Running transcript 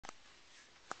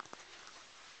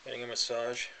Getting a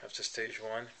massage after stage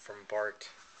 1 from Bart.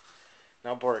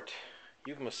 Now Bart,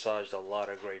 you've massaged a lot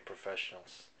of great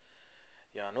professionals.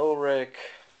 Jan Ulrich,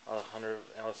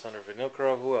 Alexander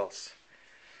Vinilkrov, who else?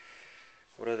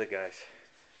 What are the guys?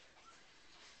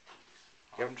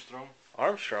 Armstrong.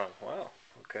 Armstrong, wow,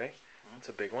 okay. That's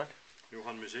a big one.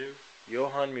 Johan Museum.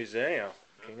 Johan Museo,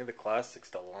 King of the Classics,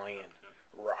 the Lion.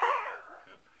 Rawr.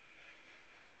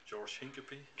 George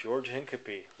Hincapie. George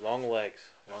Hincapie, long legs.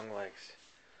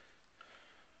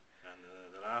 And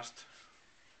the last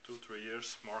 2-3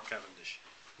 years, Mark Cavendish.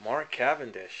 Mark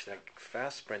Cavendish, that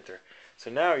fast sprinter. So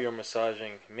now you're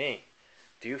massaging me.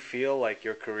 Do you feel like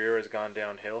your career has gone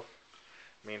downhill?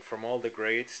 I mean, from all the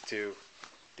greats to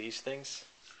these things?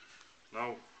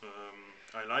 No,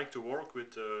 I like to work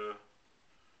with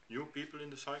new people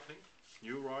in the cycling,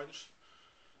 new riders,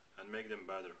 and make them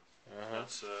better.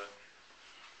 That's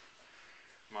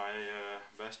my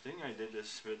best thing. I did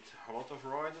this with a lot of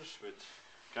riders, with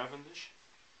Cavendish.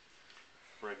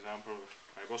 For example,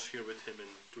 I was here with him in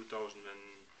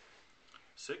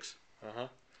 2006.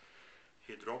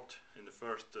 He dropped in the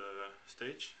first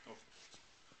stage of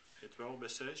Etoile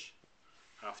Besseges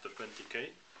after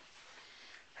 20k.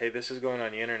 Hey, this is going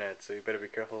on the internet, so you better be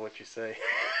careful what you say.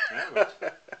 Yeah,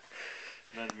 but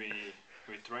then we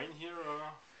trained here.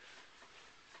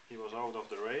 He was out of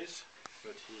the race,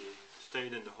 but he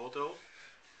stayed in the hotel,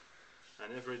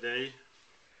 and every day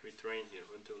we trained here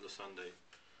until the Sunday.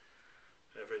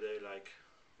 Every day like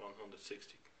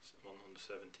 160,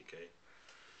 170k.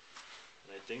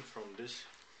 And I think from this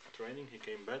training he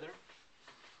came better.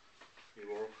 We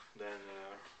worked then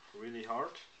really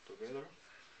hard together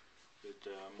with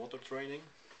motor training.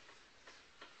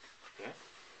 Yeah.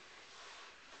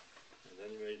 And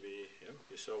then maybe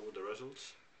you saw the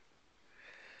results.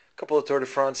 A couple of Tour de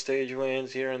France stage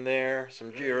wins here and there,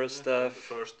 some Giro stuff. The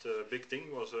first big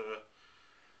thing was the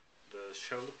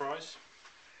Shoulder Prize,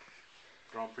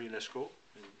 Grand Prix Lescaut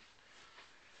in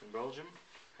Belgium,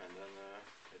 and then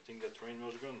I think that train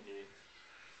was gone.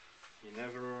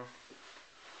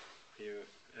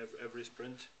 Every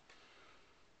sprint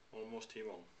almost he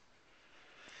won.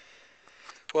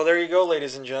 Well, there you go,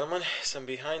 ladies and gentlemen. Some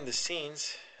behind the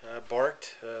scenes.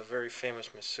 Bart, a very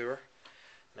famous masseur,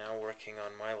 now working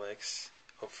on my legs.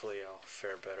 Hopefully I'll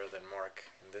fare better than Mark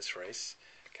in this race.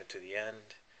 Get to the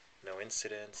end, no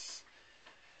incidents,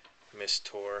 missed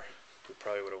Tour. We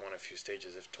probably would have won a few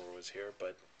stages if Tour was here,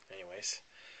 but anyways.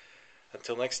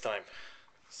 Until next time,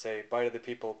 say bye to the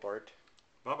people, Bart.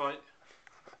 Bye-bye.